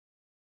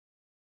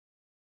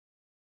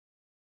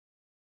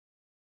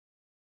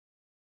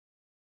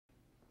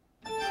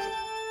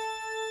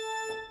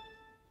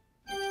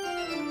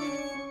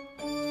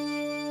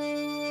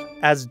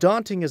As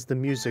daunting as the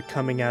music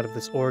coming out of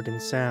this organ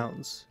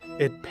sounds,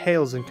 it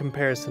pales in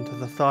comparison to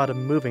the thought of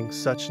moving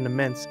such an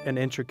immense and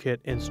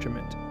intricate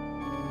instrument.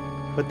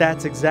 But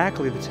that's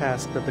exactly the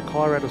task that the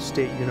Colorado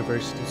State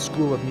University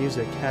School of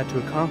Music had to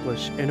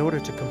accomplish in order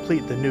to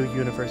complete the new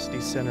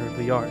University Center of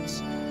the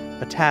Arts,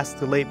 a task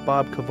the late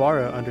Bob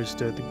Cavara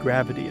understood the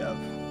gravity of.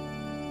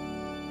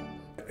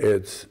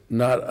 It's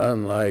not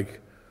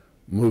unlike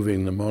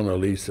moving the Mona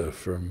Lisa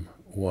from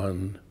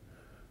one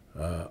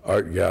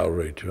art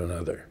gallery to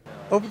another.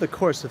 Over the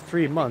course of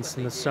 3 months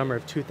in the summer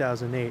of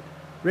 2008,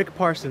 Rick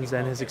Parsons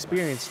and his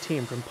experienced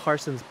team from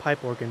Parsons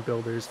Pipe Organ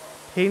Builders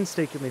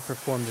painstakingly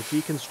performed the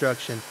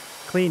deconstruction,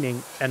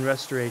 cleaning, and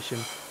restoration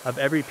of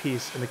every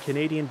piece in the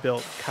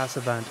Canadian-built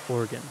Casavant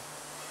organ.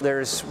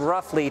 There's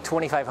roughly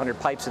 2,500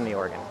 pipes in the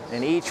organ,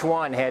 and each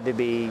one had to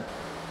be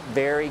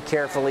very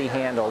carefully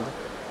handled,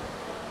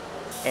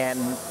 and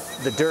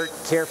the dirt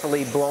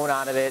carefully blown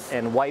out of it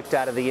and wiped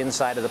out of the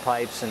inside of the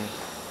pipes, and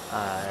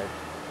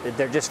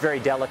they're just very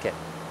delicate.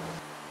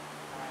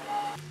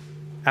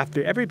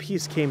 After every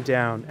piece came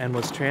down and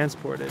was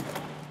transported,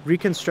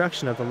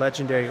 reconstruction of the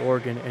legendary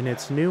organ in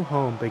its new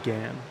home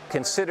began.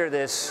 Consider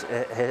this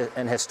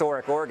an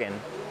historic organ,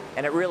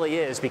 and it really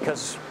is,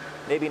 because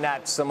maybe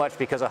not so much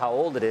because of how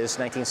old it is,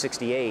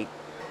 1968,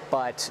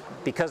 but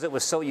because it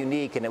was so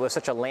unique and it was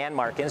such a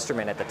landmark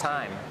instrument at the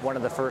time, one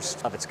of the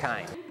first of its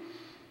kind.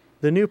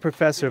 The new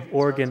professor of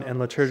organ and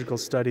liturgical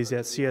studies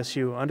at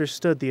CSU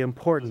understood the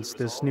importance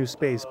this new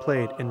space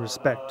played in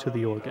respect to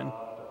the organ.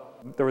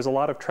 There was a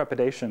lot of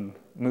trepidation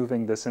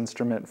moving this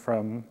instrument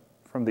from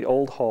the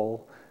old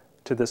hall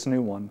to this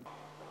new one.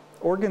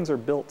 Organs are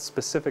built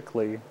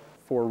specifically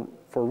for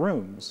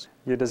rooms.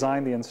 You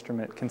design the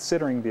instrument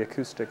considering the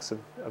acoustics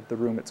of the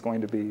room it's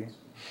going to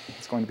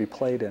be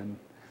played in.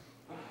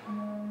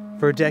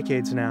 For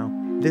decades now,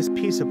 this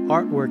piece of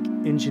artwork,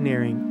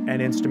 engineering,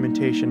 and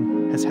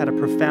instrumentation has had a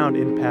profound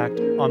impact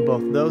on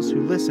both those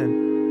who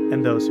listen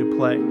and those who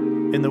play.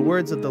 In the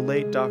words of the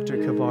late Dr.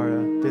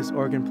 Cavara, this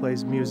organ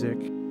plays music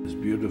As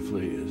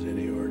beautifully as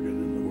any organ